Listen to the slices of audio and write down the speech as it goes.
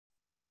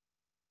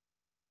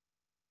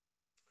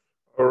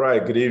All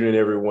right, good evening,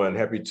 everyone.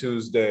 Happy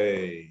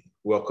Tuesday.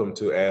 Welcome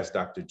to Ask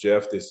Dr.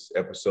 Jeff. This is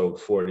episode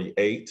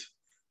 48.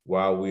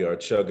 While we are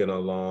chugging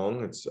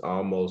along, it's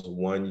almost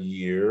 1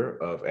 year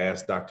of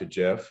Ask Dr.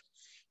 Jeff.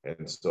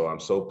 And so I'm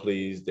so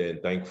pleased and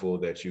thankful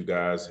that you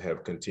guys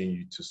have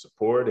continued to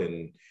support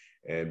and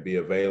be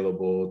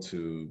available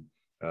to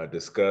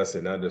discuss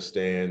and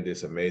understand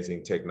this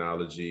amazing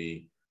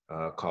technology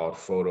called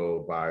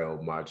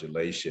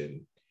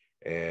photobiomodulation.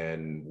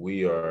 And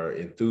we are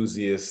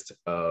enthusiasts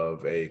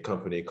of a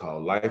company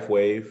called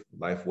Lifewave.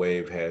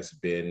 Lifewave has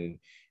been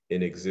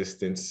in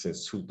existence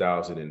since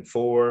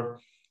 2004.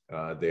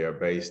 They are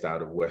based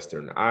out of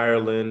Western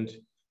Ireland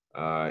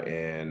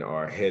and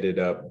are headed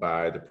up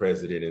by the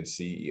president and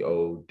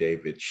CEO,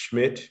 David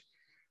Schmidt,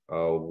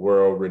 a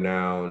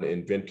world-renowned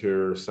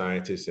inventor,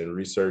 scientist, and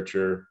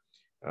researcher.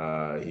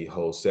 He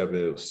holds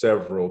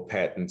several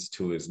patents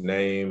to his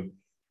name.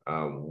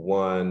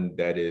 One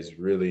that is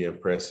really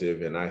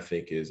impressive and I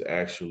think is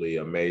actually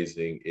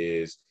amazing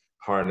is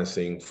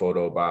harnessing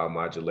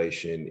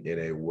photobiomodulation in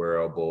a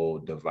wearable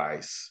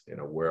device, in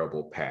a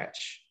wearable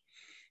patch.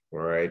 All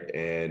right.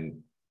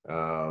 And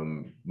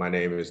my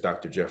name is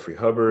Dr. Jeffrey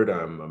Hubbard.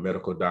 I'm a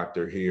medical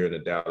doctor here in the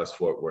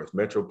Dallas-Fort Worth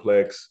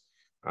Metroplex.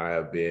 I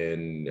have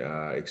been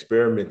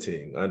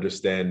experimenting,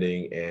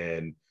 understanding,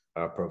 and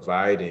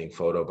providing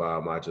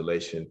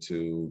photobiomodulation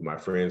to my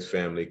friends,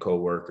 family,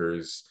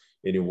 coworkers,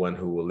 anyone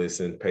who will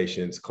listen,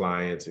 patients,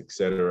 clients, et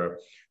cetera,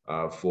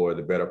 for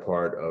the better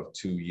part of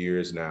 2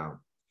 years now.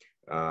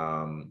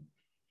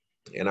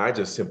 And I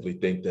just simply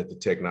think that the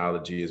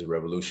technology is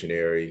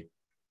revolutionary.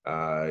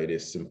 It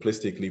is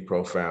simplistically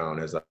profound,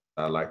 as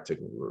I like to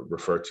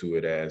refer to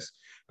it as.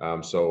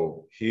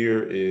 So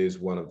here is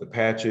one of the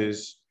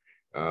patches.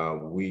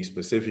 We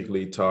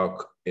specifically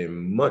talk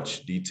in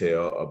much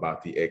detail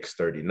about the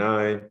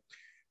X39.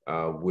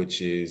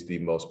 Which is the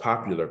most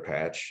popular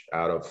patch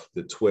out of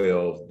the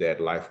 12 that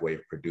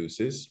Lifewave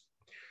produces.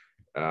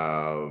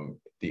 The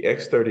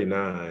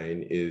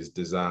X39 is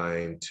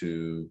designed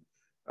to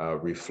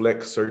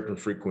reflect certain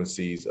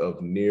frequencies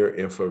of near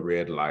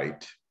infrared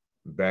light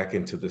back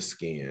into the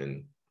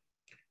skin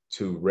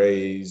to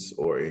raise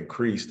or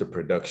increase the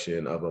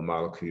production of a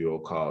molecule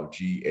called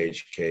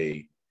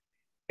GHK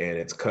and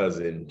its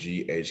cousin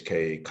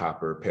GHK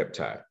copper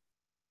peptide.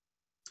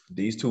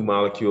 These two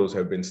molecules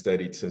have been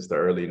studied since the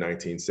early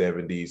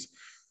 1970s,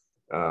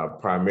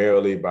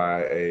 primarily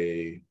by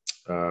a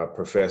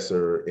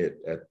professor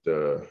at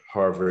the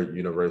Harvard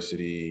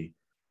University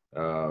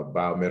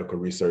Biomedical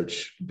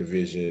Research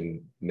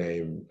Division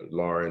named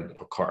Lauren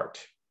Picard.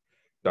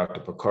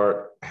 Dr.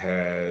 Picard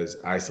has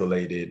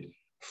isolated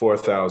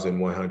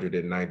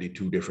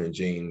 4,192 different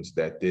genes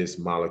that this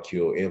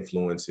molecule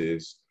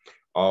influences,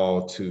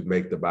 all to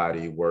make the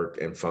body work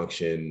and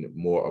function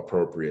more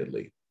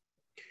appropriately.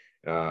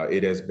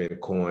 It has been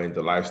coined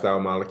the lifestyle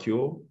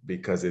molecule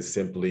because it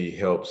simply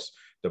helps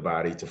the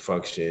body to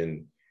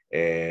function,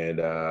 and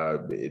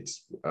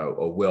it's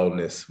a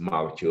wellness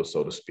molecule,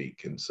 so to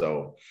speak. And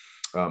so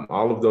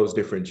all of those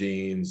different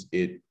genes,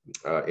 it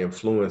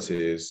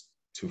influences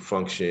to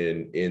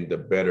function in the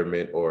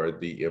betterment or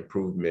the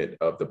improvement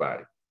of the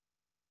body.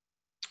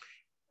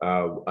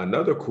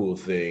 Another cool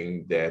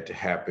thing that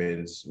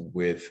happens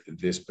with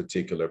this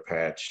particular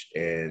patch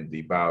and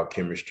the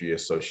biochemistry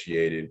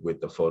associated with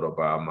the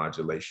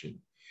photobiomodulation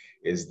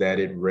is that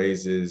it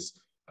raises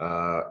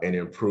and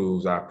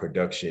improves our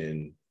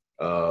production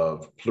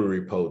of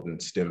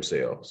pluripotent stem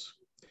cells.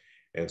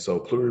 And so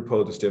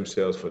pluripotent stem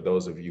cells, for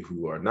those of you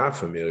who are not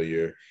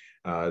familiar,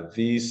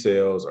 these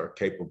cells are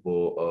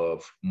capable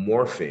of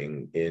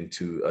morphing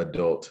into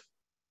adult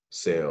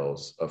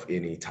cells of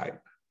any type.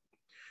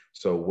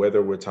 So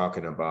whether we're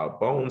talking about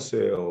bone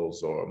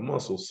cells or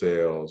muscle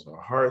cells or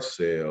heart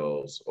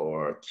cells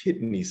or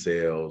kidney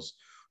cells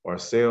or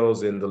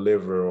cells in the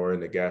liver or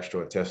in the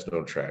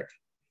gastrointestinal tract,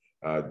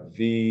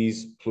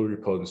 these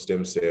pluripotent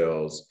stem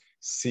cells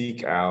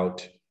seek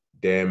out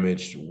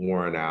damaged,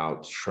 worn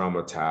out,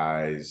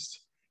 traumatized,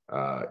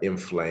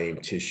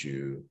 inflamed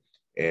tissue,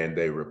 and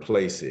they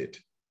replace it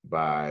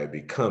by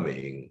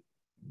becoming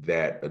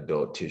that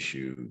adult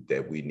tissue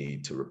that we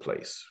need to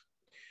replace.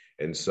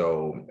 And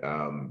so,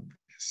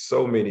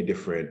 so many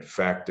different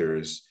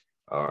factors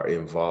are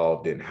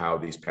involved in how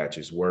these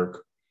patches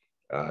work.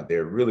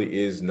 There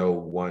really is no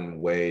one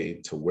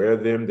way to wear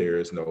them. There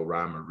is no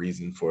rhyme or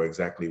reason for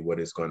exactly what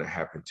is going to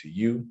happen to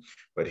you.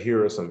 But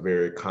here are some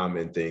very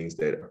common things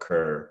that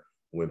occur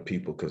when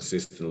people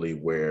consistently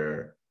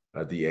wear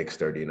the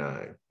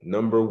X39.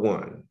 Number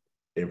one,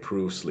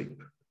 improve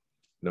sleep.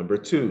 Number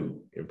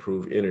two,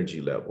 improve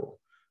energy level.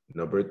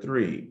 Number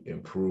three,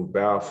 improve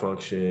bowel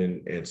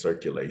function and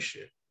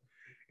circulation.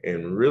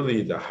 And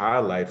really the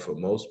highlight for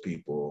most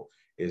people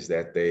is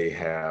that they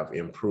have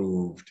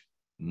improved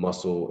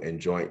muscle and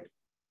joint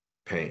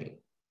pain.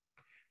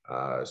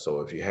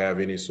 So if you have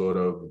any sort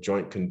of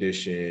joint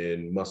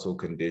condition, muscle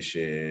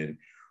condition,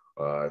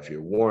 if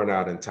you're worn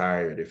out and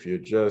tired, if you're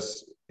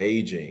just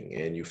aging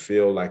and you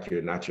feel like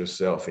you're not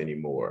yourself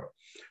anymore,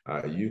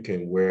 you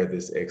can wear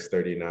this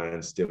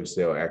X39 stem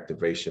cell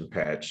activation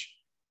patch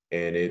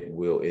and it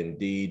will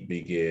indeed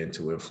begin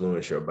to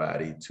influence your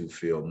body to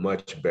feel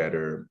much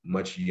better,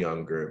 much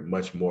younger,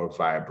 much more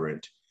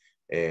vibrant,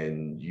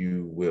 and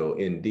you will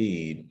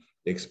indeed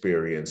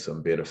experience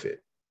some benefit.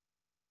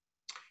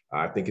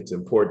 I think it's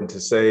important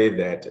to say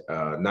that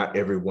not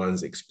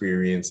everyone's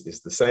experience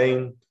is the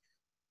same.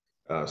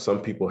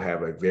 Some people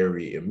have a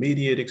very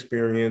immediate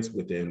experience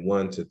within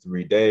 1 to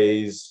 3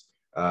 days.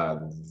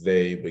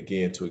 They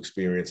begin to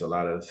experience a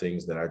lot of the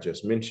things that I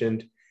just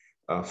mentioned.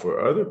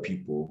 For other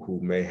people who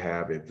may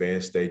have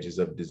advanced stages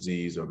of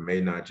disease or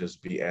may not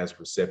just be as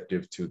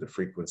receptive to the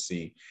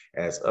frequency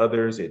as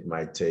others, it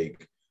might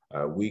take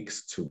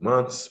weeks to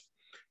months.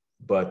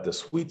 But the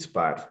sweet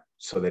spot,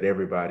 so that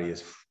everybody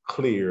is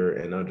clear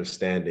and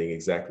understanding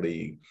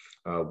exactly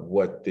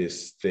what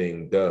this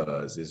thing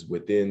does, is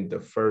within the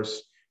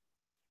first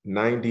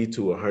 90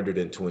 to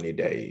 120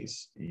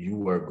 days,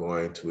 you are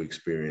going to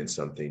experience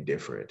something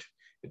different.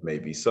 It may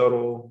be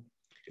subtle.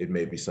 It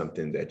may be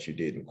something that you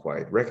didn't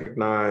quite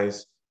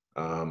recognize.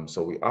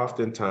 So we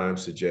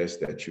oftentimes suggest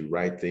that you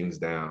write things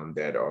down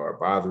that are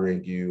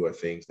bothering you or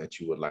things that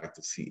you would like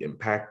to see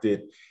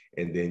impacted,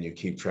 and then you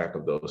keep track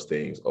of those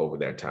things over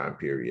that time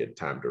period,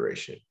 time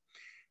duration.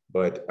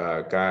 But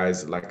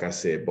guys, like I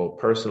said, both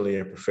personally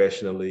and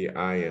professionally,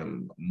 I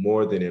am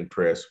more than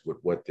impressed with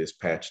what this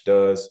patch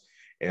does,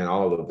 and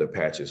all of the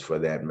patches for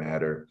that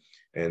matter.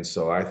 And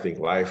so I think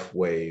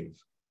Lifewave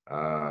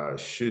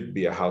should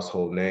be a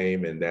household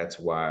name, and that's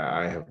why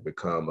I have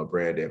become a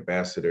brand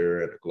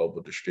ambassador and a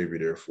global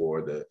distributor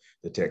for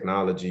the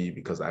technology,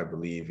 because I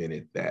believe in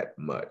it that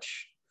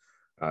much.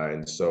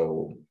 And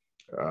so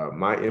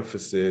my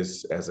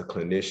emphasis as a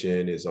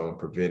clinician is on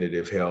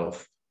preventative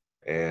health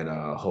and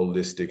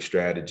holistic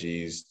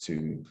strategies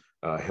to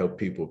help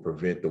people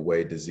prevent the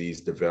way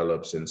disease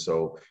develops. And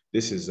so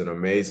this is an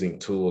amazing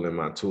tool in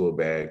my tool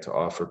bag to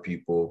offer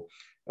people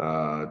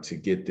to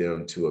get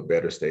them to a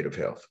better state of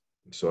health.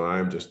 So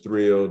I'm just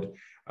thrilled,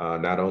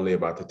 not only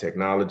about the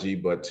technology,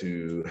 but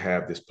to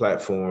have this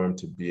platform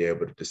to be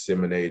able to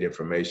disseminate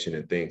information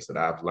and things that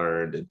I've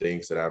learned and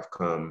things that I've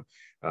come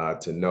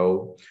to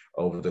know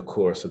over the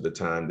course of the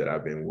time that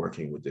I've been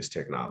working with this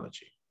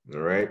technology.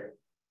 All right.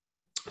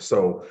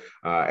 So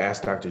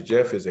Ask Dr.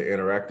 Jeff is an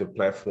interactive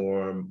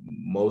platform.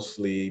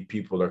 Mostly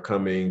people are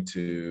coming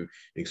to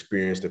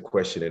experience the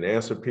question and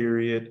answer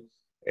period.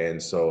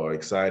 And so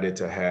excited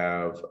to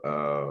have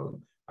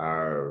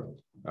our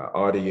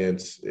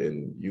audience,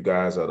 and you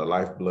guys are the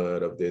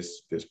lifeblood of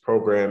this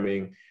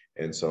programming.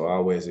 And so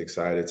always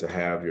excited to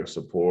have your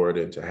support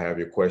and to have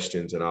your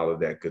questions and all of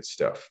that good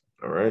stuff.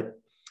 All right.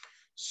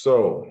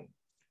 So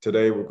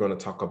today we're going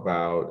to talk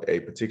about a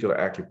particular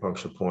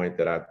acupuncture point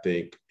that I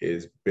think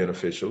is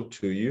beneficial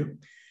to you.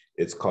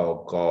 It's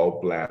called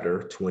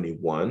Gallbladder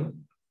 21,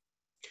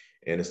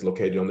 and it's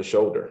located on the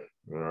shoulder.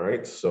 All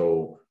right.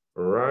 So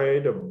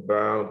right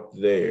about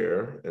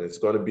there, and it's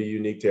going to be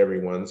unique to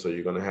everyone. So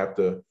you're going to have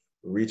to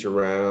reach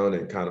around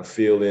and kind of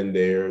feel in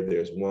there.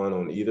 There's one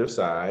on either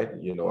side.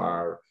 You know,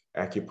 our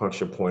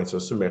acupuncture points are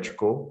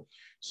symmetrical.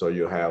 So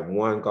you'll have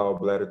one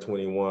Gallbladder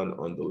 21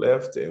 on the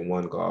left and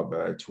one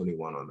Gallbladder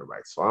 21 on the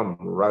right. So I'm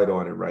right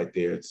on it right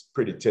there. It's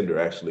pretty tender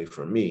actually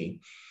for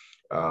me.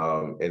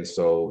 And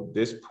so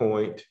this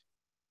point,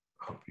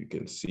 I hope you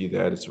can see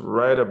that, it's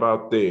right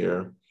about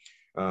there.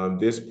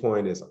 This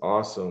point is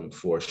awesome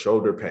for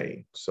shoulder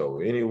pain.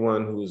 So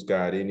anyone who's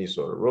got any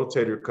sort of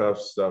rotator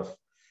cuff stuff,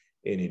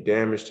 any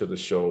damage to the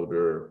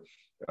shoulder,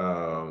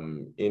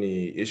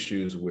 any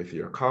issues with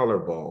your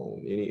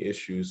collarbone, any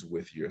issues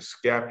with your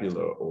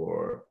scapula,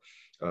 or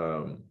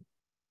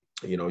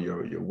you know,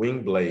 your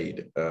wing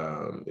blade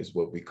is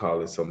what we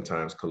call it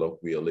sometimes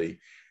colloquially,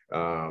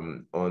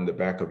 on the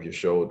back of your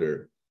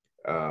shoulder.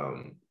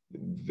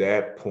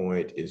 That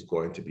point is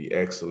going to be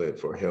excellent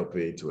for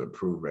helping to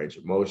improve range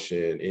of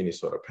motion, any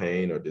sort of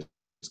pain or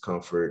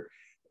discomfort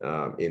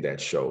in that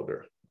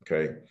shoulder.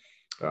 Okay.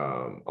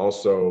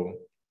 Also,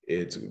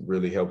 it's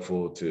really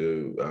helpful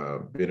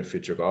to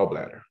benefit your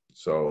gallbladder.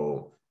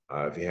 So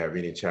if you have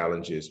any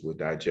challenges with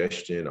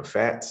digestion of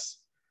fats,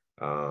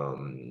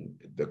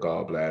 the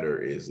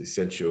gallbladder is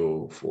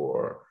essential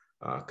for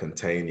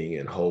containing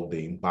and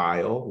holding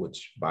bile,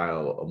 which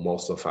bile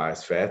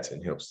emulsifies fats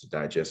and helps to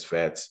digest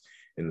fats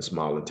in the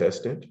small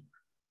intestine.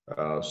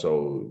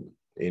 So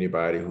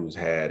anybody who's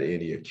had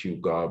any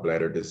acute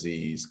gallbladder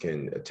disease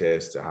can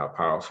attest to how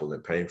powerful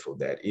and painful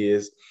that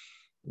is.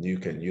 You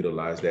can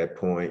utilize that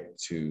point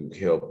to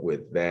help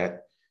with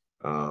that,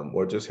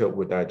 or just help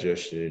with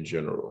digestion in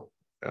general.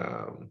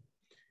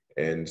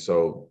 And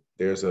so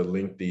there's a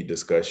lengthy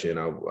discussion.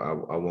 I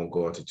won't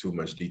go into too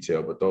much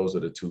detail, but those are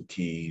the two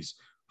keys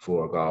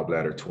for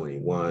Gallbladder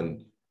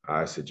 21.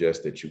 I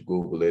suggest that you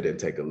Google it and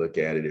take a look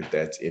at it if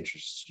that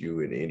interests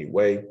you in any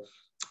way,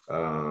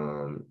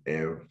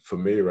 and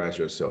familiarize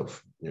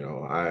yourself. You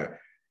know, I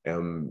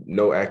am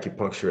no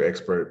acupuncture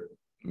expert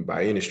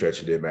by any stretch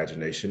of the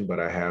imagination, but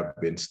I have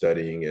been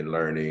studying and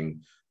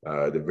learning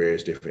the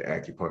various different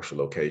acupuncture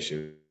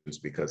locations,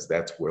 because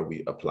that's where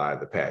we apply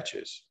the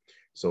patches.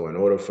 So in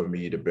order for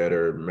me to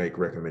better make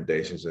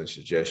recommendations and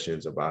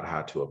suggestions about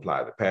how to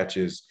apply the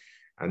patches,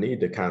 I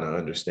need to kind of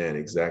understand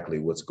exactly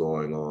what's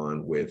going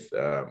on with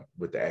the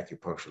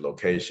acupuncture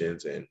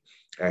locations and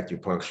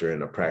acupuncture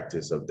and the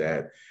practice of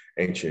that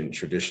ancient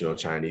traditional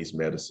Chinese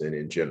medicine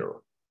in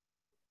general.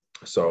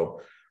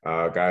 So,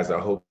 guys, I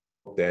hope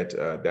that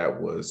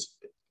that was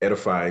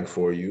edifying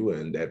for you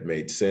and that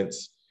made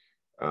sense.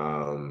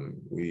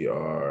 We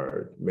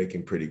are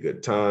making pretty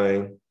good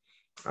time.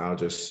 I'll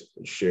just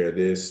share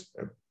this.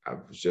 I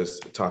was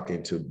just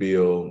talking to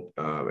Bill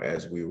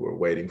as we were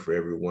waiting for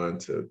everyone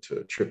to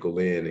trickle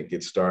in and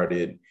get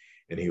started.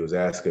 And he was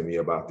asking me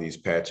about these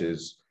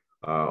patches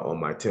on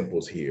my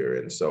temples here.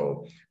 And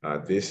so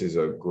this is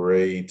a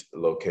great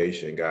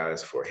location,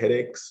 guys, for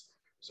headaches.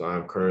 So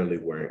I'm currently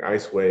wearing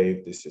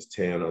Icewave. This is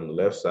tan on the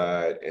left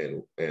side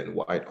and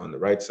white on the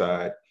right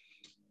side.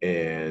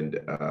 And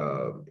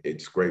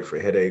it's great for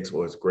headaches,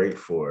 or it's great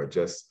for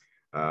just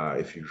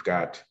if you've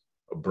got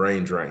a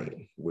brain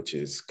drain, which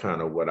is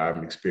kind of what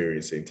I'm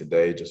experiencing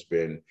today. Just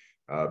been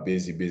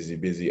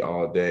busy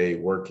all day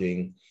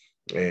working,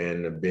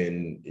 and I've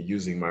been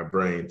using my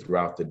brain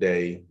throughout the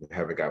day.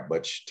 Haven't got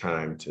much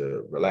time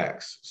to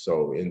relax.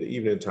 So in the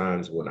evening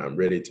times when I'm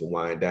ready to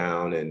wind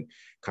down and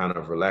kind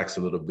of relax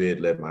a little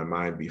bit, let my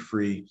mind be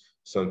free,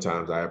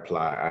 sometimes I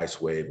apply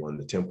Icewave on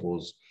the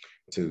temples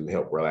to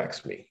help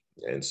relax me.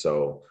 And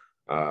so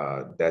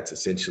that's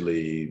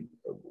essentially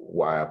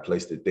why I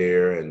placed it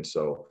there. And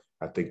so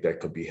I think that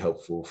could be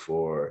helpful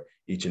for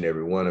each and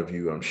every one of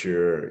you. I'm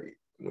sure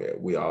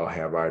we all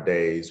have our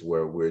days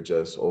where we're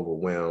just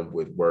overwhelmed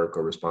with work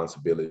or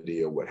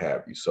responsibility or what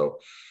have you. So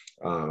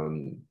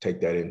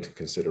take that into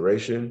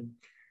consideration.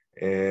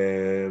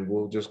 And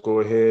we'll just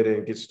go ahead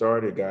and get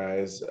started,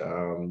 guys.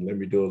 Let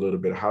me do a little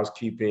bit of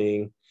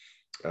housekeeping.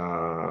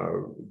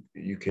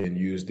 You can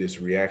use this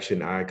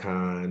reaction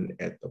icon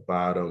at the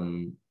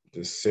bottom,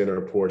 the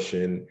center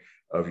portion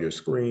of your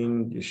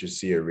screen. You should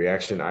see a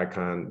reaction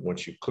icon.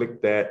 Once you click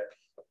that,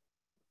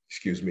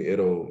 excuse me,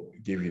 it'll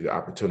give you the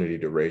opportunity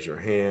to raise your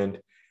hand.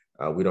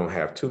 We don't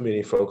have too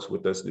many folks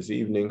with us this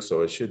evening, so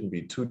it shouldn't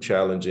be too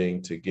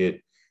challenging to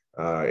get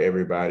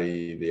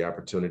everybody the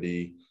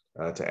opportunity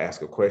to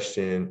ask a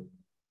question.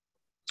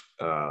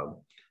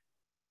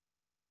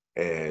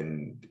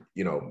 And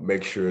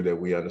make sure that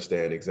we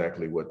understand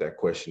exactly what that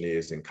question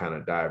is and kind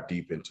of dive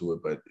deep into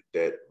it. But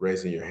that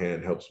raising your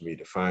hand helps me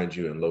to find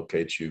you and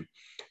locate you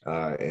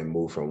and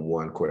move from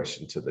one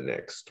question to the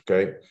next.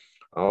 Okay.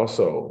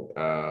 Also,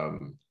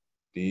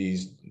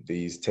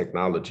 these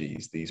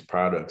technologies, these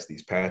products,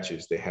 these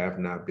patches, they have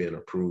not been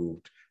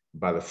approved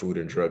by the Food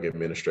and Drug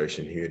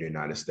Administration here in the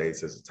United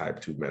States as a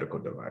type 2 medical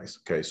device.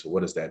 Okay, so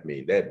what does that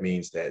mean? That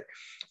means that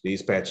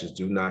these patches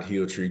do not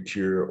heal, treat,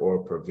 cure,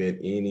 or prevent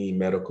any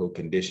medical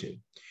condition.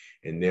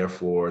 And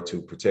therefore,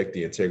 to protect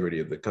the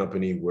integrity of the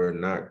company, we're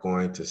not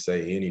going to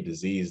say any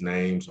disease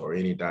names or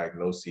any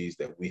diagnoses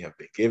that we have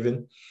been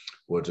given.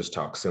 We'll just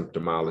talk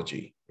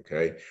symptomology,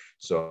 okay?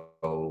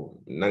 So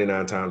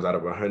 99 times out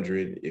of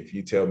 100, if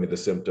you tell me the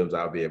symptoms,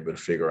 I'll be able to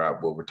figure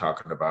out what we're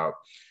talking about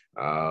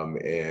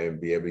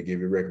and be able to give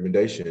you a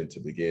recommendation to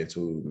begin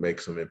to make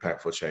some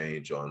impactful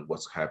change on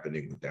what's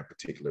happening with that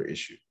particular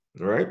issue,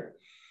 all right?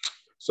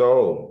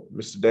 So,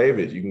 Mr.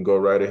 David, you can go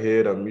right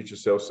ahead, unmute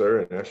yourself, sir,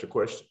 and ask your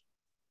question.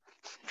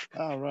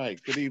 All right.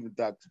 Good evening,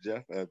 Dr.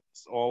 Jeff. As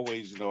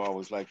always, I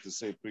always like to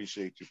say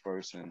appreciate you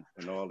first and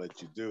all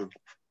that you do.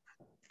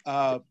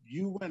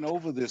 You went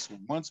over this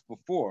once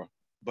before,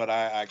 but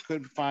I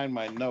couldn't find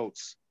my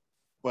notes.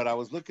 But I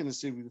was looking to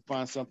see if we could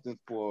find something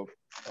for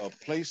a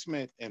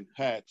placement and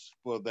patch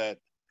for that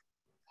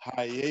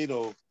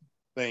hiatal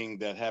thing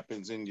that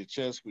happens in your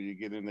chest where you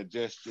get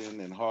indigestion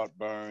and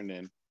heartburn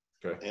and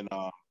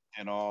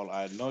all.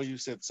 I know you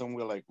said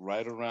somewhere like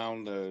right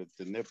around the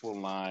nipple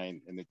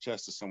line and the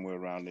chest is somewhere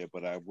around there,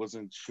 but I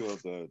wasn't sure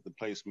the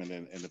placement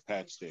and the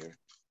patch there.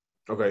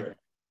 Okay.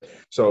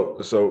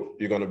 So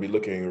you're going to be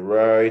looking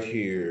right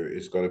here.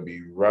 It's going to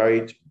be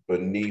right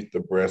beneath the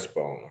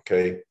breastbone.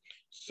 Okay.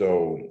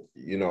 So,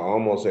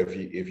 almost if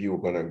you were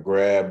going to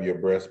grab your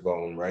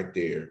breastbone right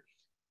there,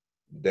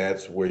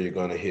 that's where you're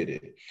going to hit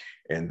it.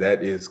 And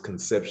that is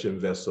conception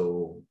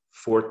vessel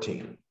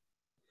 14.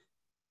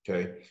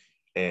 Okay.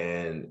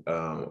 And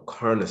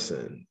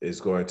carnosine is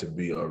going to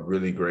be a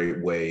really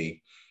great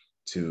way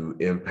to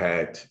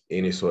impact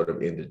any sort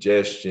of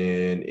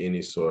indigestion,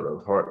 any sort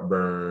of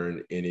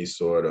heartburn, any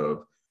sort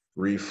of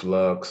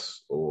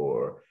reflux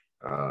or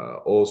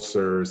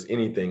ulcers,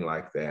 anything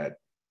like that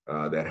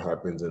that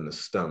happens in the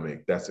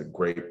stomach. That's a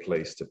great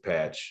place to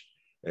patch.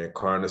 And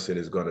carnosine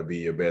is going to be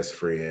your best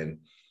friend.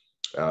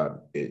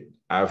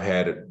 I've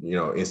had,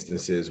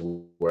 instances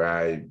where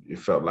I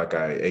felt like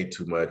I ate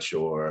too much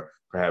or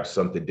perhaps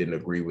something didn't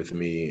agree with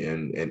me,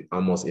 and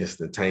almost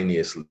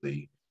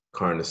instantaneously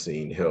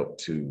carnosine helped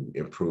to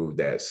improve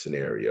that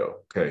scenario.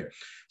 Okay.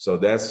 So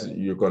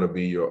you're going to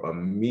be your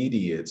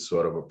immediate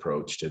sort of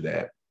approach to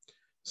that.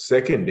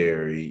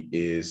 Secondary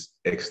is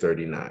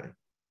X39.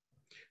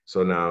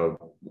 So now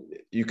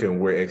you can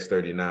wear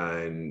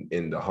X39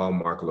 in the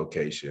hallmark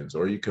locations,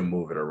 or you can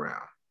move it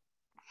around.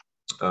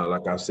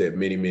 Like I've said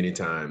many, many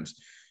times,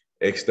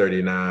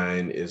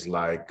 X39 is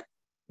like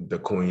the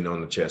queen on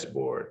the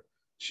chessboard.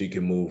 She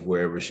can move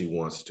wherever she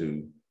wants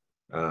to.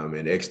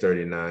 And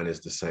X39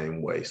 is the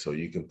same way. So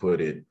you can put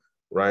it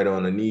right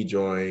on a knee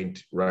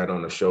joint, right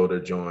on a shoulder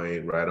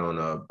joint, right on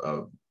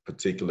a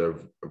particular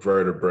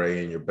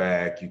vertebrae in your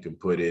back. You can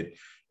put it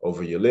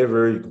over your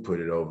liver. You can put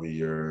it over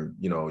your,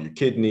 your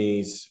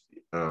kidneys.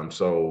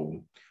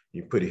 So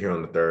you put it here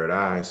on the third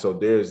eye. So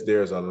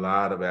there's a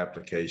lot of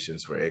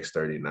applications for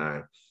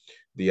X39.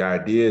 The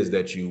idea is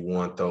that you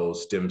want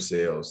those stem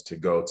cells to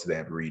go to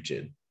that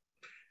region.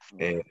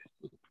 And,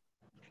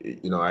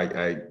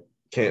 I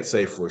can't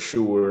say for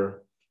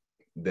sure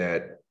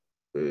that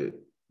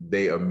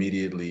they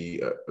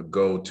immediately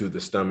go to the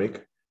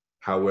stomach.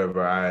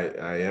 However,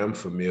 I am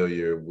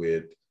familiar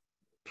with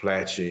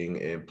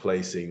platching and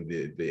placing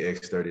the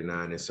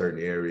X39 in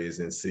certain areas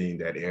and seeing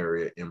that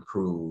area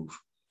improve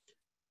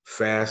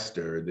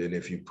faster than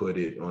if you put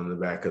it on the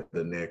back of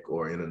the neck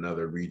or in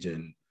another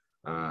region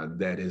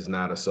that is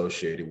not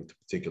associated with the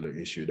particular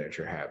issue that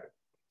you're having.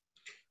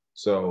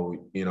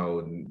 So,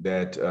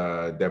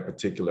 that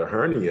particular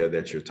hernia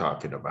that you're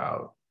talking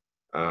about,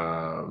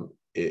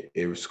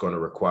 it's going to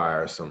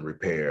require some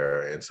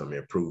repair and some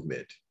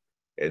improvement.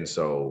 And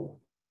so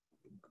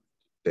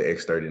the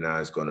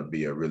X39 is going to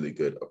be a really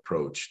good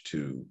approach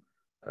to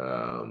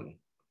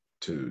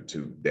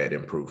that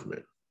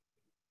improvement.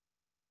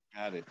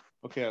 Got it.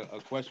 Okay,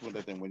 a question with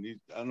that thing.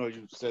 I know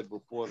you said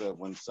before that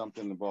when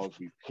something involves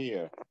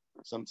repair,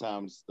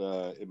 sometimes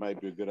it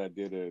might be a good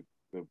idea to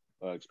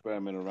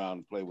experiment around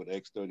and play with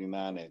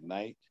X39 at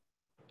night.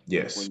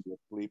 Yes. When you're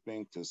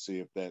sleeping, to see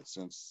if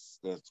since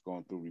that's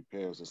going through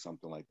repairs or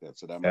something like that.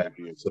 So that might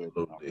be a good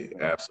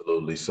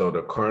Absolutely. So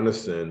the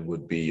carnosine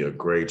would be a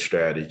great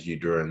strategy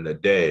during the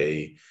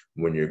day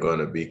when you're going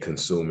to be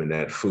consuming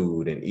that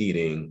food and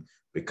eating,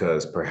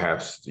 because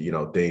perhaps,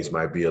 things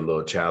might be a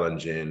little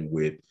challenging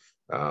with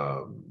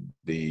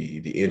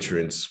the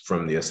entrance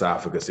from the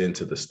esophagus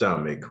into the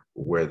stomach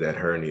where that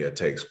hernia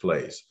takes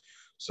place.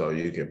 So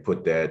you can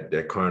put that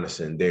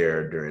carnosine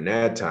there during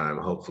that time.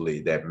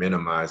 Hopefully that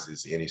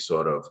minimizes any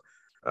sort of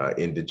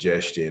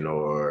indigestion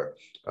or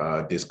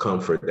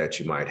discomfort that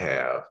you might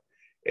have.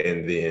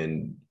 And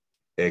then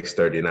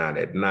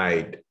X39 at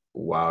night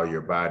while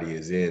your body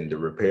is in the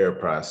repair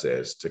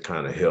process to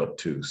kind of help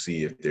to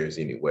see if there's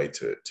any way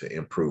to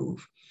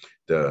improve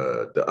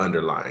the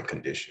underlying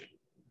condition.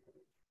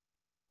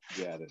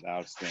 Got it.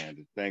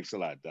 Outstanding. Thanks a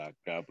lot, Doc.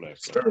 God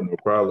bless. Sure, no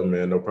problem,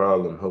 man. No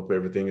problem. Hope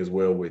everything is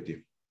well with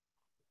you.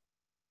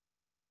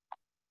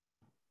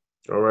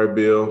 All right,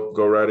 Bill,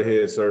 go right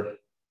ahead, sir.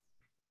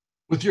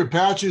 With your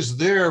patches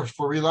there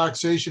for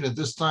relaxation at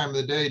this time of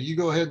the day, do you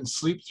go ahead and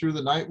sleep through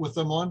the night with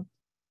them on?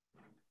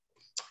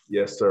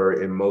 Yes,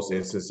 sir. In most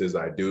instances,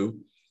 I do.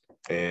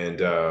 And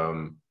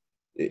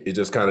it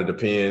just kind of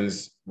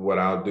depends. What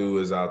I'll do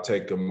is I'll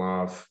take them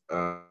off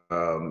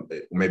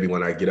maybe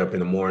when I get up in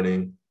the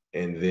morning,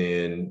 and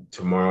then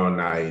tomorrow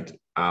night,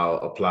 I'll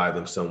apply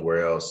them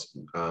somewhere else.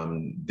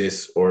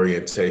 This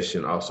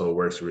orientation also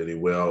works really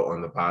well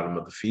on the bottom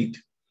of the feet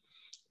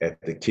at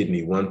the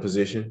kidney 1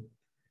 position.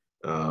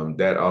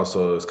 That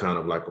also is kind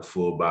of like a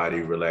full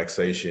body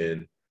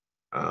relaxation.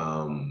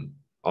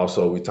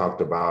 Also, we talked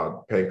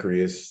about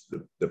pancreas,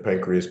 the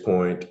pancreas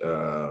point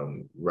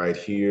right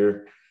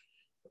here,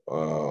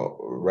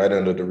 right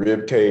under the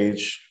rib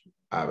cage.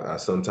 I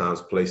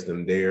sometimes place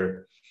them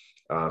there.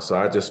 So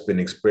I've just been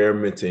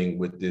experimenting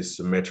with this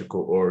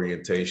symmetrical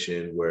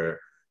orientation where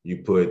you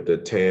put the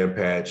tan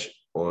patch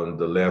on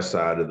the left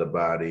side of the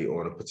body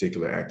on a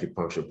particular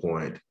acupuncture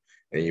point,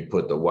 and you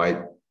put the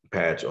white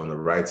patch on the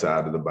right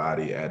side of the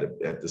body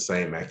at the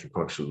same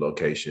acupuncture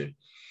location,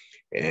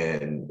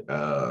 and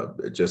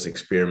just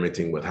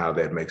experimenting with how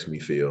that makes me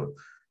feel.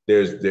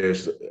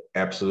 There's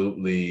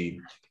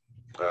absolutely,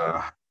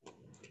 I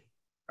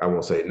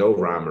won't say no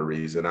rhyme or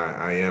reason.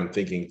 I am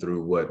thinking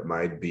through what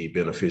might be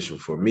beneficial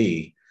for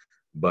me,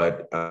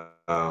 but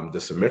the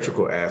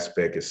symmetrical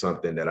aspect is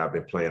something that I've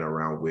been playing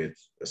around with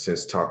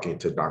since talking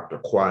to Dr.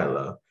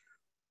 Quila,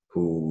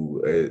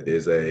 who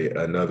is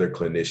another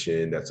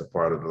clinician that's a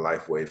part of the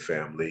Lifewave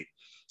family.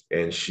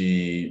 And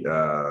she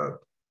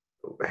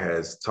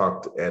has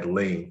talked at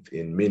length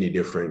in many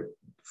different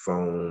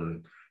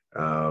phone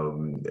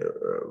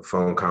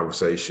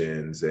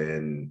conversations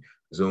and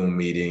Zoom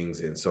meetings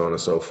and so on and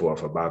so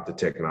forth about the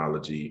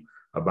technology,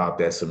 about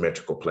that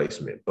symmetrical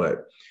placement.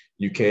 But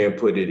you can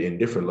put it in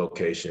different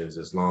locations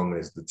as long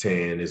as the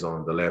tan is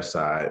on the left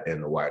side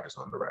and the white is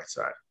on the right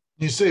side.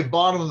 You say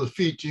bottom of the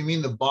feet, do you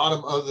mean the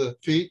bottom of the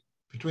feet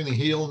between the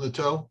heel and the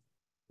toe?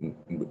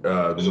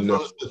 As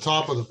opposed to the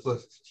top of the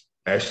foot?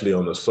 Actually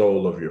on the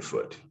sole of your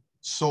foot.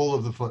 Sole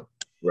of the foot.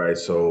 Right,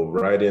 so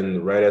right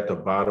at the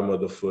bottom of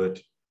the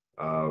foot,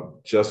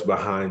 just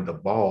behind the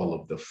ball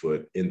of the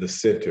foot in the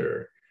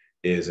center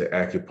is an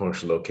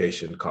acupuncture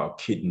location called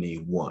kidney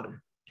 1.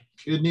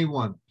 Kidney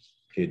 1.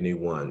 Kidney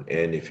 1.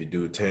 And if you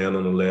do tan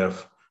on the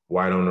left,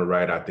 white on the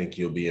right, I think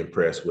you'll be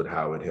impressed with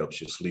how it helps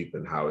you sleep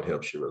and how it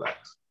helps you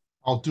relax.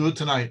 I'll do it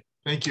tonight.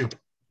 Thank you.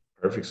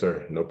 Perfect,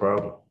 sir. No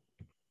problem.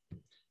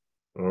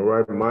 All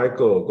right,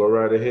 Michael, go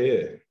right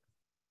ahead.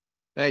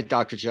 Hey,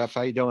 Dr. Jeff,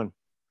 how you doing?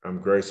 I'm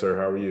great, sir.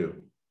 How are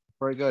you?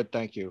 Very good,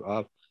 thank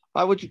you.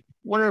 I would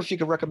wonder if you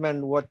could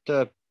recommend what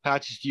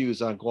patches to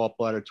use on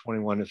Gallbladder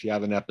 21 if you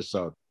have an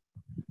episode.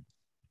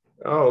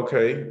 Oh,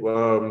 okay.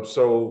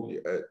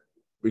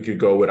 We could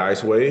go with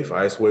Icewave.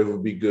 Icewave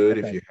would be good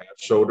if you have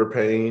shoulder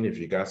pain, if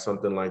you got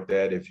something like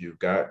that. If you've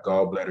got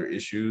gallbladder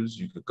issues,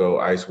 you could go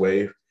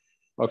Icewave.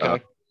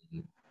 Okay.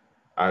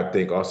 I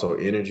think also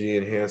energy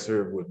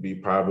enhancer would be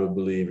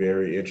probably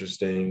very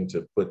interesting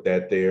to put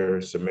that there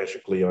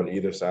symmetrically on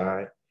either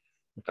side.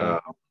 Okay.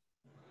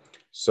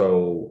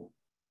 So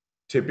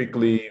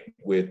typically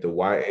with the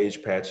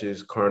YH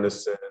patches,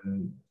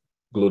 carnosine,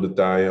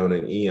 glutathione,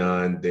 and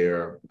eon,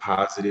 they're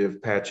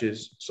positive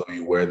patches. So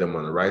you wear them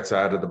on the right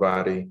side of the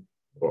body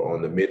or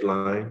on the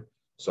midline.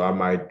 So I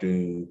might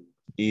do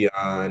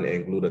eon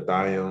and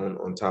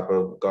glutathione on top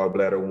of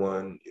gallbladder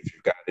 1. If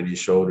you've got any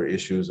shoulder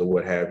issues or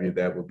what have you,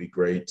 that would be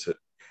great to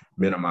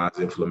minimize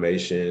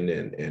inflammation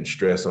and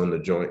stress on the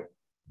joint.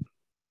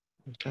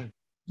 Okay.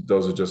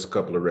 Those are just a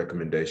couple of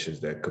recommendations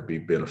that could be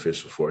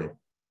beneficial for you.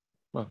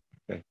 Well,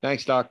 okay.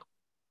 Thanks, Doc.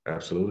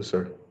 Absolutely,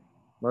 sir.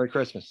 Merry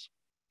Christmas.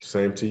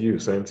 Same to you.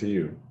 Same to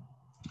you.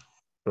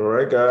 All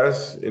right,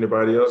 guys.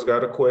 Anybody else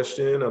got a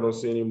question? I don't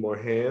see any more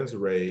hands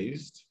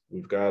raised.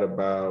 We've got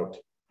about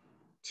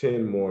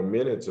 10 more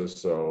minutes or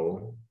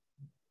so.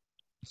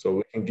 So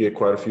we can get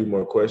quite a few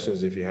more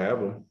questions if you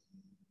have them.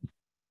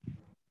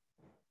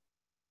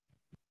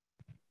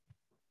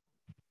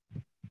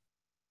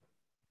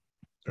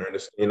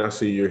 Ernestine, I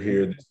see you're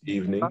here this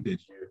evening.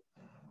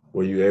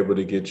 Were you able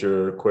to get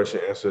your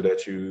question answered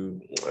that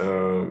you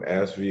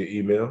asked via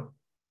email?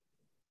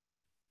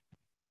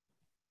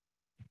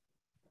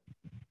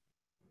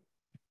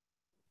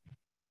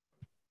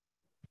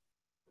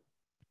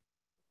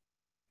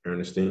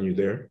 Ernestine, you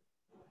there?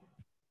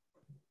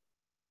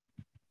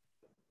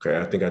 Okay,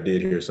 I think I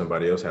did hear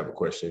somebody else have a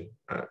question,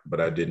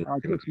 but I didn't.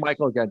 It's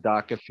Michael again,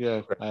 Doc. If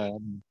you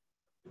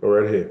go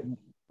right ahead.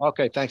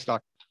 Okay, thanks,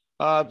 Doc.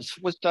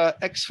 With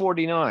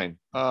X49,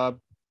 how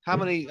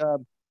many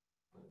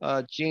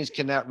genes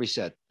can that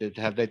reset?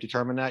 Have they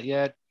determined that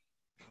yet?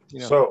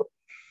 So,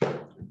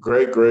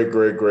 great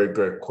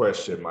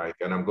question, Mike.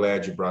 And I'm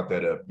glad you brought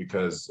that up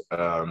because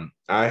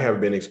I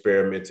have been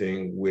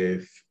experimenting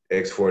with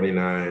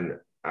X49.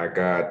 I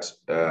got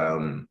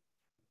a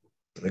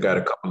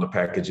couple of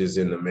packages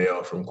in the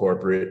mail from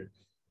corporate,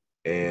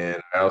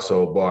 and I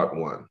also bought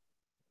one.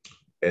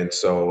 And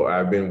so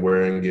I've been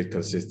wearing it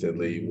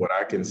consistently. What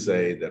I can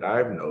say that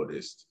I've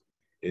noticed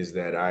is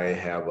that I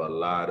have a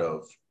lot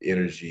of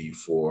energy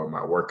for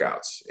my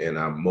workouts and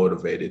I'm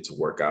motivated to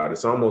work out.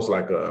 It's almost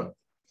like I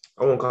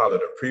won't call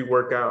it a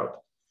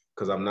pre-workout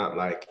because I'm not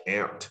like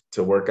amped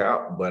to work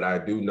out, but I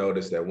do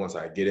notice that once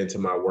I get into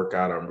my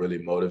workout, I'm really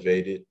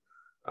motivated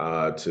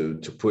to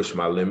push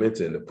my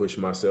limits and to push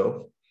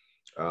myself.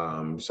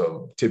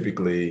 So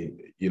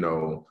typically,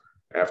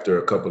 after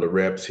a couple of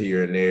reps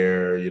here and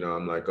there,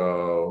 I'm like,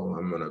 oh,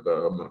 I'm gonna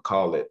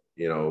call it,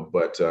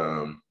 but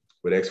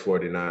with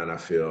X49, I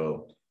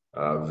feel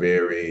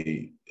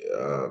very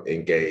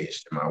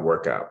engaged in my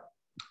workout.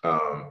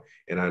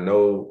 And I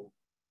know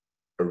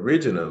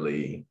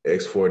originally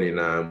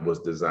X49 was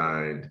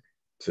designed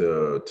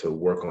to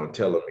work on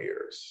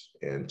telomeres,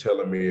 and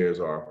telomeres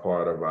are a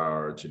part of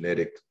our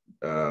genetic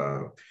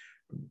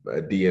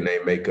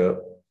DNA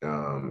makeup,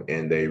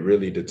 and they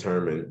really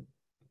determine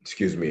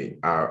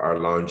our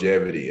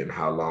longevity and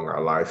how long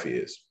our life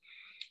is.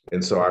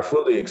 And so I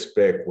fully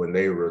expect when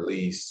they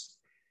release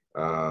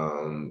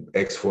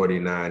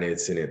X49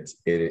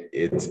 in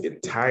its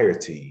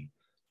entirety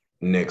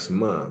next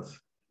month,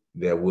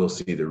 that we'll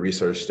see the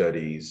research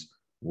studies,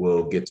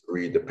 we'll get to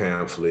read the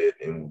pamphlet,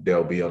 and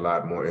there'll be a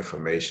lot more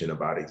information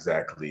about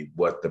exactly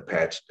what the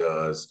patch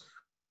does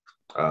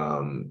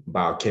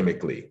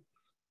biochemically.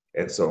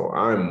 And so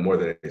I'm more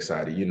than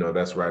excited.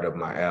 That's right up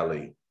my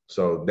alley.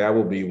 So that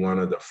will be one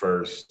of the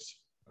first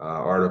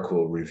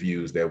article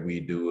reviews that we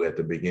do at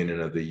the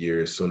beginning of the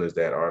year. As soon as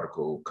that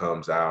article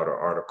comes out or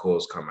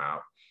articles come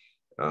out,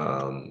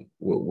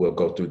 we'll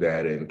go through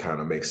that and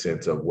kind of make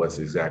sense of what's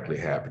exactly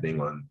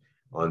happening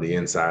on the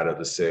inside of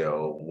the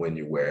cell when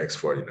you wear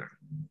X49.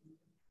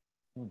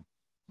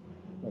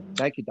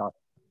 Thank you, Doc.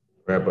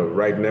 Right, but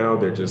right now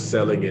they're just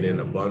selling it in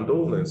a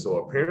bundle. And so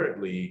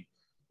apparently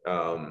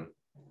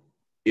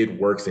it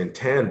works in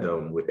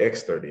tandem with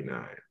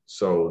X39.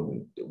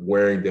 So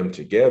wearing them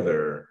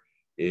together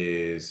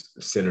is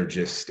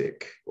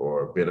synergistic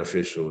or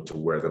beneficial to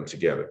wear them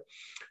together.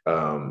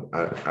 I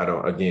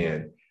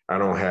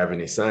don't have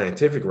any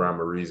scientific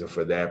rhyme or reason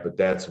for that, but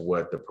that's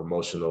what the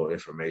promotional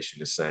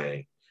information is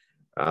saying.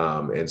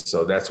 And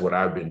so that's what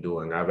I've been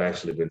doing. I've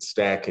actually been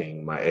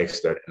stacking my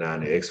X39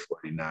 and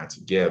X49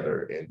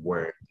 together and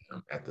wearing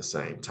them at the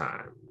same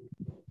time.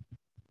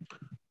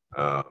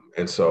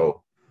 And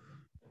so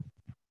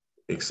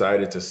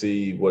excited to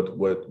see what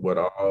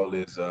all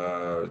is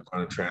going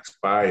to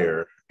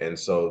transpire. And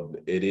so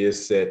it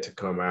is set to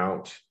come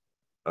out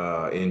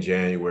in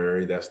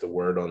January. That's the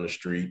word on the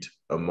street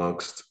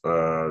amongst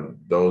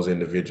those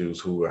individuals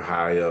who are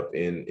high up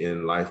in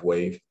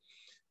Lifewave.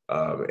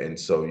 And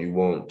so you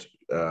won't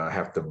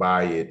have to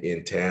buy it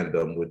in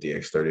tandem with the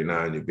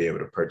X39. You'll be able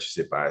to purchase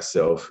it by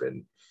itself,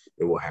 and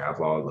it will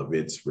have all of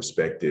its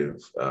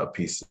respective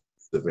pieces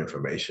of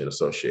information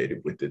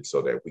associated with it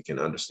so that we can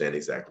understand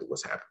exactly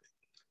what's happening.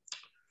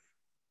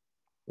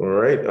 All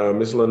right,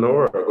 Ms.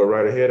 Lenora, go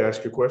right ahead,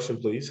 ask your question,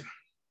 please.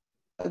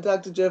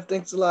 Dr. Jeff,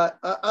 thanks a lot.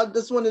 I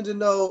just wanted to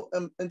know,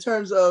 in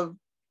terms of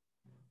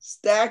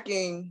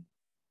stacking,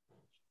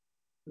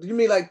 do you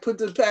mean like put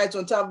the patch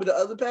on top of the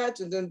other patch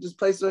and then just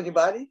place it on your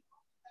body?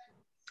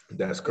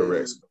 That's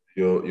correct.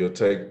 You'll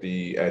take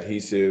the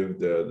adhesive,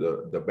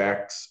 the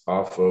backs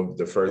off of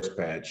the first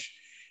patch,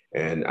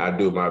 and I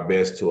do my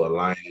best to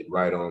align it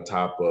right on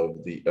top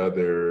of the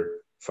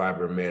other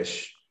fiber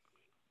mesh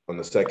on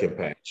the second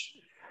patch.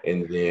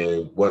 And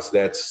then once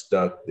that's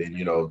stuck, then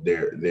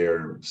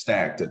they're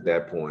stacked at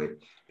that point.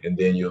 And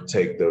then you'll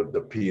take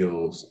the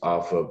peels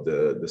off of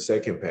the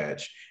second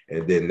patch,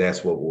 and then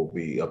that's what will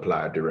be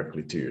applied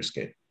directly to your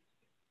skin.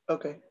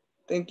 Okay,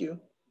 thank you.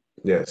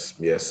 Yes,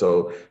 yes.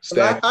 So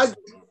stack.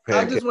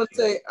 I just want to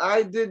say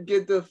I did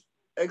get the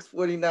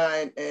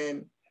X49,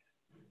 and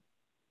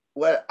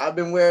I've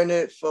been wearing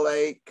it for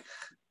like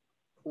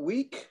a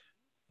week.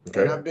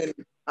 Okay. And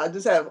I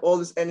just have all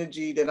this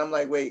energy that I'm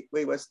like, wait,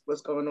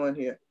 what's going on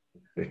here?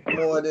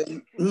 More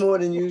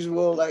than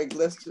usual. Like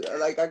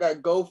I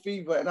got go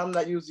fever, and I'm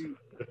not usually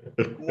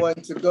one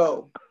to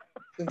go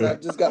since I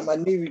just got my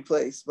knee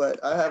replaced.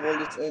 But I have all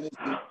this energy.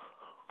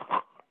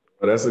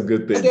 Well, that's a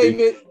good thing.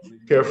 Be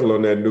careful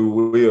on that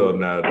new wheel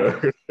now,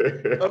 though.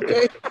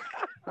 Okay.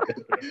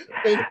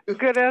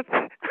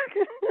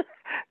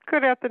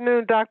 Good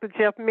afternoon, Dr.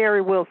 Jeff.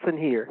 Mary Wilson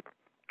here.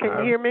 Can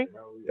you hear me?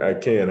 I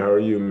can. How are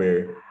you,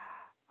 Mary?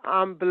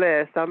 I'm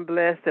blessed,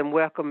 and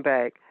welcome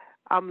back.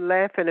 I'm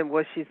laughing at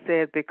what she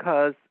said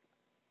because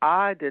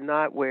I did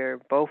not wear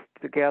both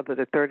together,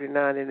 the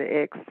 39 and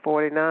the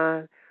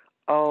X49.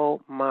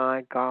 Oh,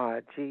 my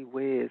God. Gee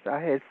whiz. I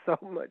had so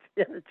much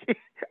energy.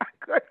 I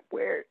couldn't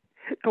wear it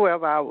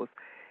 12 hours.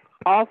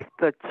 Off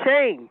the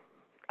chain.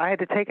 I had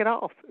to take it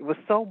off. It was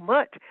so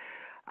much.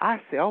 I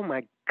said, oh,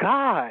 my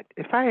God.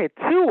 If I had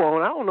two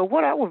on, I don't know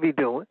what I would be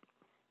doing.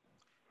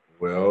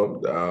 Well,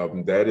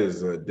 that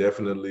is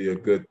definitely a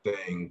good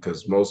thing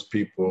because most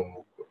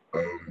people,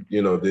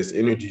 this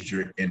energy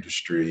drink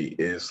industry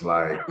is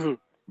like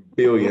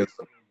billions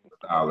of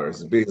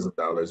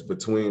dollars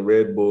between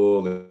Red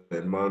Bull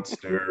and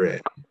Monster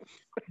and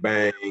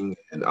Bang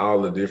and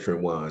all the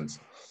different ones.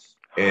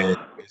 And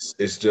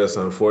it's just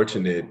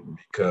unfortunate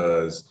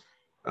because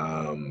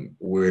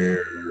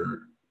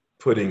we're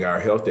putting our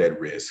health at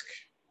risk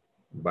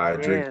by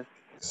drinking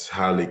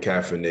highly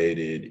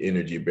caffeinated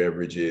energy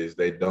beverages.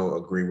 They don't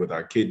agree with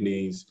our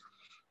kidneys,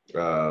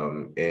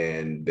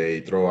 and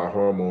they throw our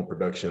hormone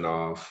production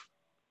off.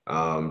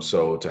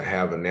 So to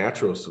have a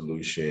natural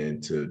solution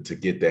to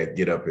get that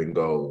get up and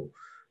go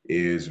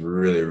is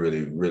really,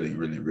 really, really,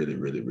 really, really,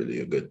 really, really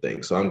a good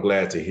thing. So I'm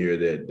glad to hear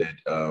that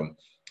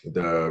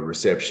the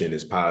reception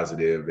is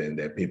positive and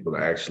that people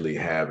are actually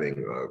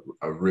having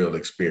a real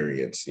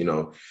experience.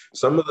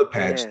 Some of the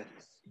patches,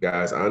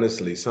 guys,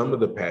 honestly, some of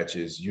the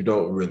patches, you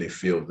don't really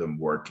feel them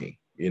working,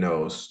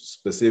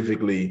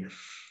 specifically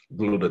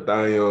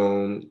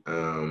glutathione,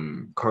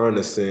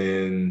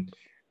 carnosine,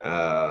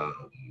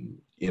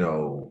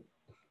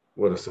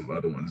 what are some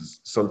other ones?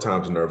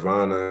 Sometimes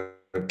Nirvana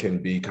can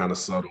be kind of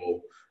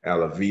subtle.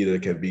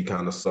 Alavita can be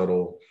kind of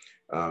subtle.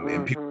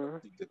 And people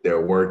think that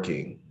they're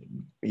working.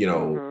 You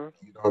don't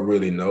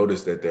really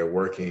notice that they're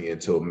working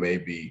until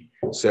maybe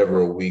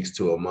several weeks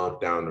to a month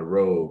down the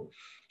road.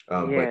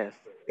 But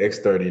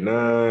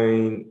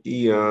X39,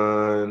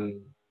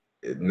 Eon,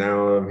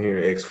 now I'm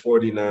here,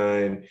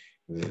 X49,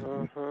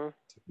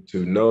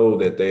 to know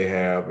that they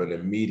have an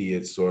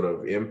immediate sort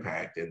of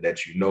impact and that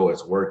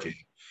it's working,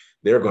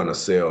 they're going to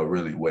sell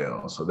really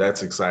well. So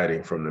that's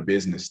exciting from the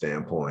business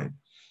standpoint.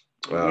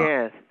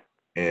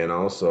 And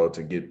also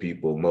to get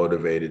people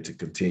motivated to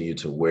continue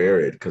to wear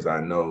it, because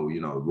I know,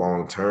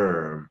 long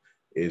term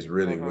is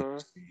really when you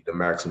see the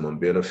maximum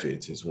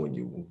benefits is when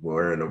you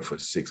wearing them for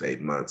 6-8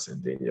 months,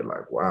 and then you're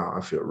like, wow,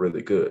 I feel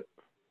really good.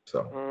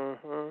 So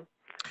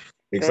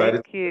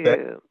excited. Thank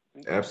you.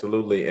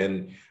 Absolutely.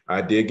 And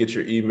I did get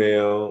your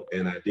email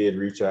and I did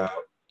reach out.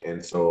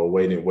 And so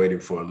waiting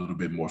for a little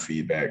bit more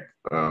feedback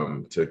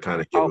to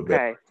kind of give a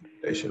better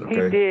recommendation.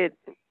 Okay. He did.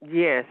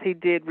 Yes, he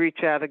did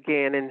reach out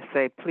again and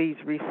say, please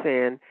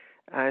resend.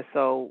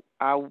 So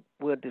I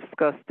will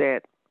discuss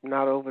that,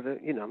 not over the,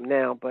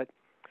 now, but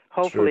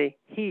hopefully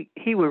he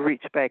will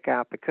reach back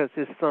out because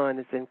his son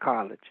is in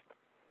college.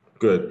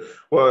 Good.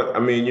 Well, I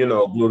mean,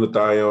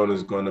 glutathione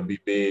is going to be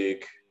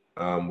big.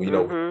 We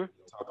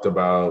talked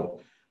about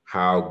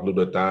how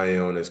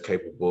glutathione is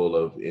capable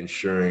of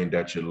ensuring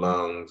that your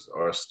lungs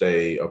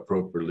stay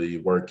appropriately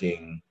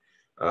working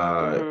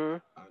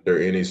under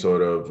under any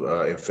sort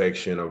of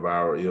infection or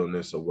viral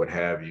illness or what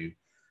have you.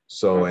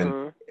 So,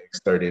 and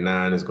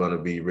X39 is going to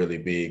be really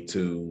big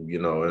too,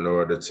 you know, in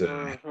order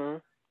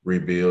to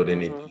rebuild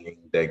anything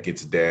that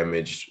gets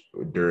damaged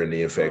during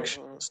the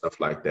infection, stuff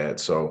like that.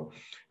 So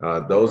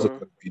those are going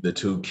to be the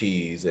two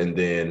keys. And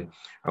then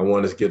I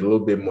want to get a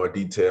little bit more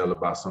detail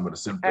about some of the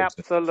symptoms.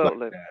 Absolutely. And stuff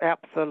like that.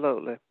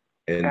 Absolutely.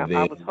 And I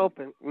then, was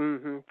hoping.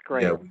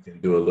 Great. yeah, we can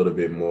do a little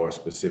bit more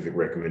specific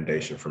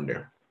recommendation from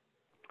there.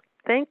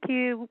 Thank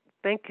you.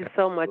 Thank you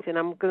so much. And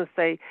I'm going to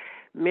say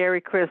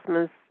Merry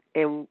Christmas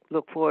and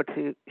look forward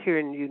to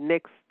hearing you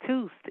next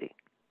Tuesday.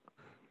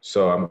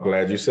 So I'm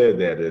glad you said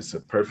that. It's a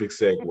perfect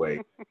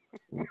segue.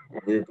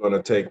 We're going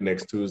to take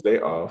next Tuesday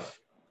off,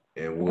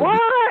 and we're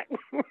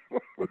going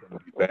to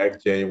be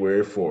back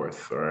January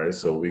 4th. All right.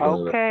 So we're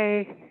going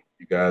to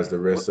you guys the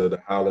rest of the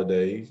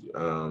holidays.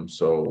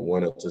 So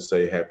wanted to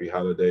say happy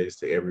holidays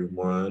to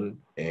everyone,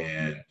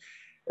 and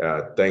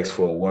thanks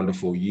for a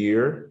wonderful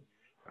year.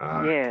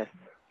 Yes.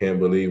 Can't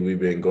believe we've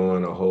been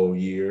going a whole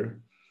year,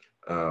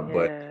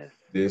 but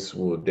this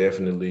will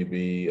definitely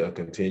be a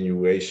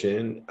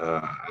continuation.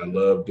 I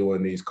love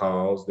doing these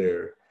calls.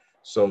 They're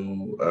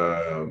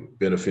so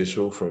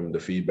beneficial from the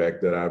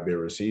feedback that I've been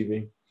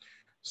receiving.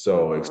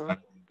 So excited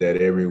that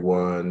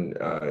everyone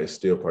is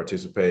still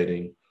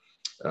participating.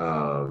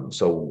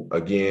 So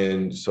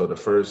again, so the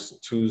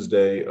first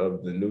Tuesday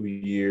of the new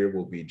year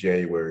will be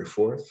January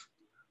 4th.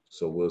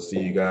 So we'll see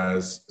you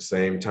guys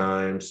same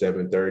time,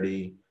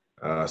 7:30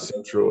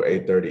 Central,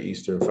 8:30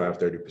 Eastern,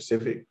 5:30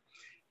 Pacific.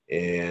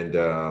 And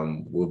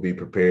we'll be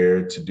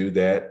prepared to do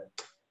that.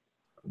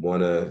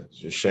 Want to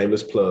just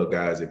shameless plug,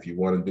 guys, if you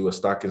want to do a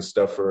stocking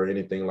stuffer or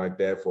anything like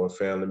that for a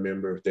family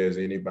member, if there's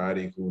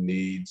anybody who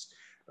needs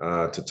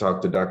to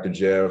talk to Dr.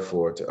 Jeff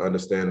or to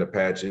understand the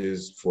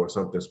patches for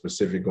something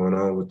specific going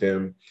on with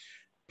them,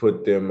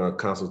 put them a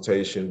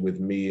consultation with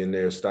me in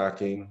their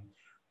stocking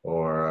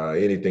or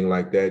anything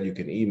like that, you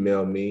can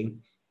email me.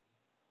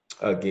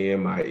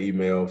 Again, my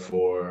email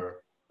for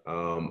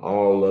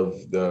all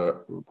of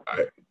the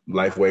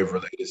Lifewave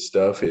related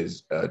stuff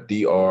is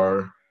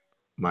DR,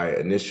 my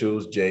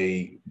initials,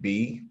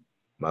 JB,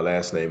 my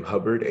last name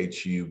Hubbard,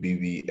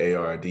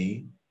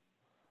 HUBBARD,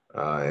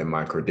 and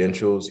my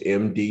credentials,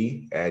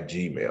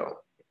 MD@gmail.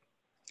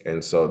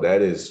 And so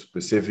that is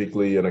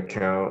specifically an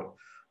account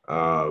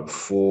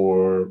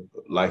for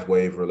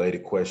Lifewave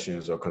related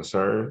questions or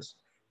concerns.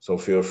 So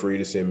feel free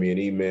to send me an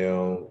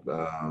email.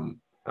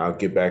 I'll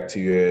get back to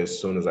you as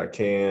soon as I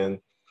can.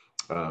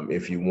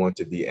 If you want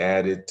to be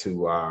added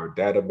to our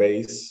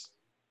database,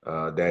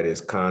 that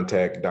is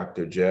contact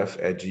Dr. Jeff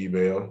at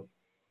Gmail,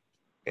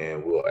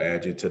 and we'll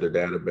add you to the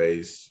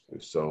database.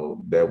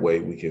 So that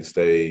way we can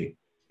stay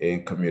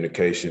in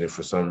communication. If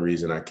for some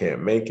reason I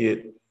can't make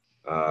it,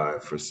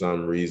 for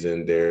some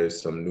reason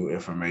there's some new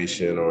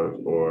information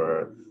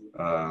or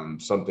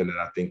something that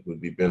I think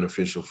would be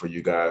beneficial for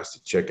you guys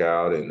to check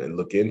out and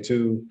look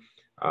into,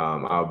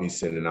 I'll be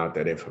sending out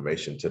that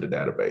information to the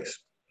database.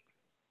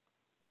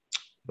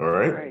 All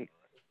right. Great.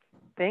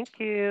 Thank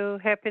you.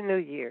 Happy New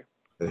Year.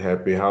 And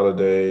happy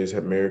holidays,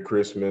 Merry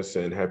Christmas,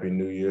 and Happy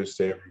New Year's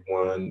to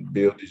everyone.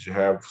 Bill, did you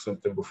have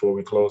something before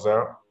we close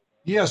out?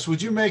 Yes.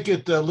 Would you make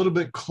it a little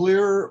bit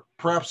clearer,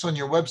 perhaps on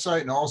your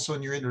website and also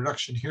in your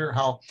introduction here,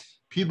 how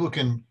people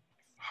can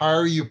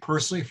hire you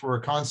personally for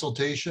a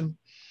consultation?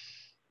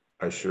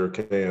 I sure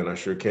can. I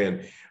sure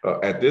can.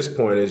 At this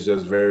point, it's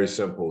just very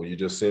simple. You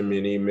just send me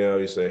an email.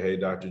 You say, hey,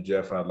 Dr.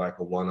 Jeff, I'd like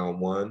a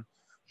one-on-one.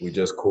 We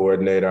just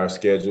coordinate our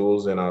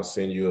schedules, and I'll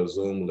send you a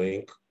Zoom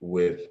link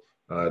with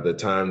the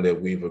time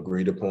that we've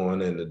agreed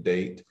upon and the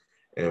date.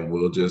 And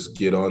we'll just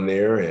get on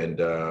there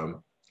and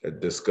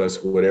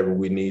discuss whatever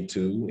we need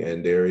to.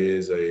 And there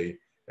is a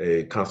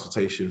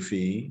consultation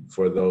fee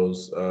for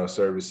those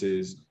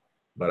services,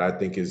 but I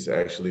think it's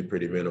actually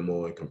pretty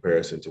minimal in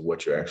comparison to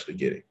what you're actually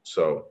getting.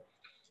 So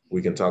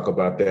we can talk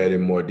about that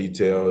in more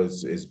detail.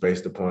 It's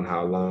based upon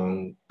how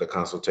long the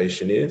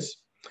consultation is.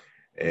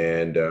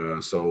 And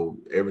so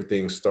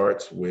everything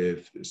starts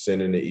with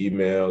sending the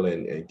email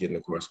and getting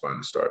the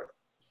correspondence started.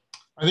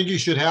 I think you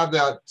should have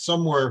that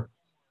somewhere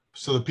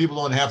so that people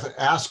don't have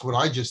to ask what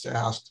I just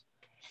asked,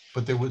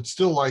 but they would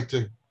still like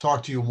to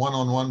talk to you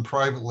one-on-one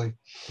privately.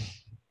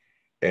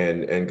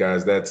 And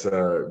guys, that's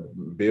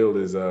Bill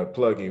is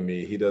plugging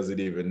me. He doesn't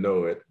even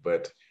know it,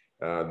 but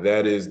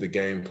that is the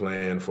game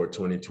plan for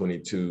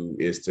 2022,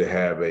 is to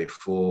have a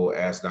full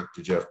Ask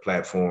Dr. Jeff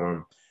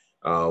platform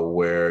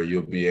where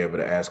you'll be able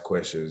to ask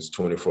questions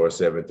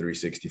 24/7,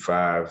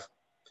 365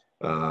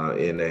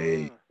 in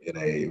a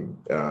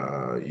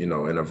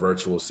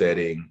virtual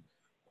setting,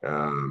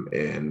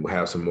 and we'll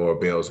have some more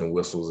bells and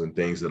whistles and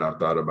things that I've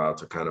thought about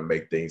to kind of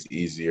make things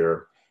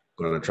easier.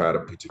 Going to try to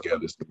put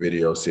together some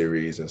video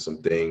series and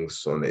some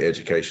things on the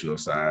educational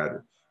side.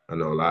 I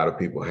know a lot of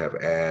people have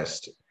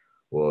asked,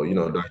 well, you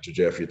know, Dr.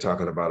 Jeff, you're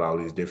talking about all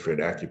these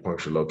different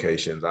acupuncture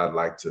locations. I'd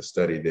like to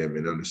study them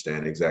and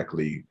understand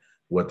exactly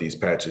what these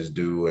patches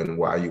do and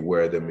why you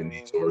wear them in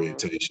these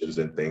orientations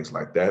and things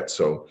like that.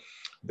 So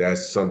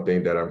that's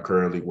something that I'm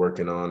currently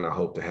working on. I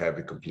hope to have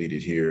it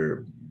completed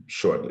here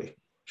shortly.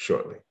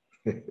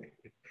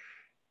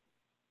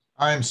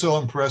 I am so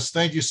impressed.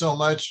 Thank you so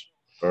much.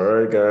 All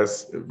right,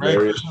 guys.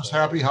 Merry Christmas,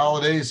 happy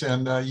holidays,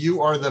 and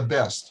you are the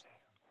best.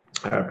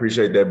 I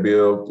appreciate that,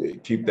 Bill.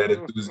 Keep that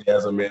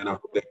enthusiasm, man. I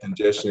hope that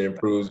congestion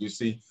improves. You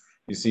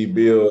see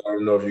Bill, I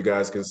don't know if you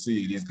guys can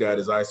see it. He's got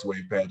his ice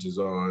wave patches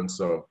on.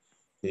 So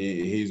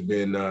he's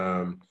been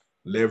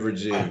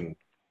leveraging,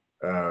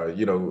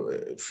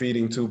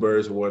 feeding two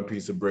birds with one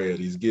piece of bread.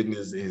 He's getting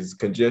his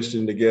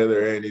congestion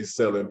together and he's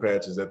selling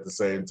patches at the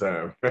same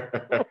time. All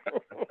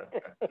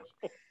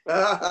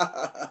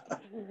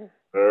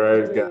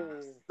right,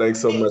 guys. Thanks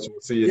so much.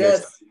 We'll see you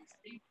next time.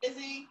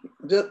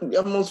 Just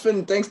almost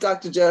finished. Thanks,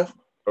 Dr. Jeff.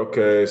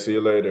 Okay, see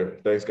you later.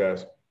 Thanks,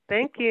 guys.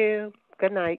 Thank you. Good night.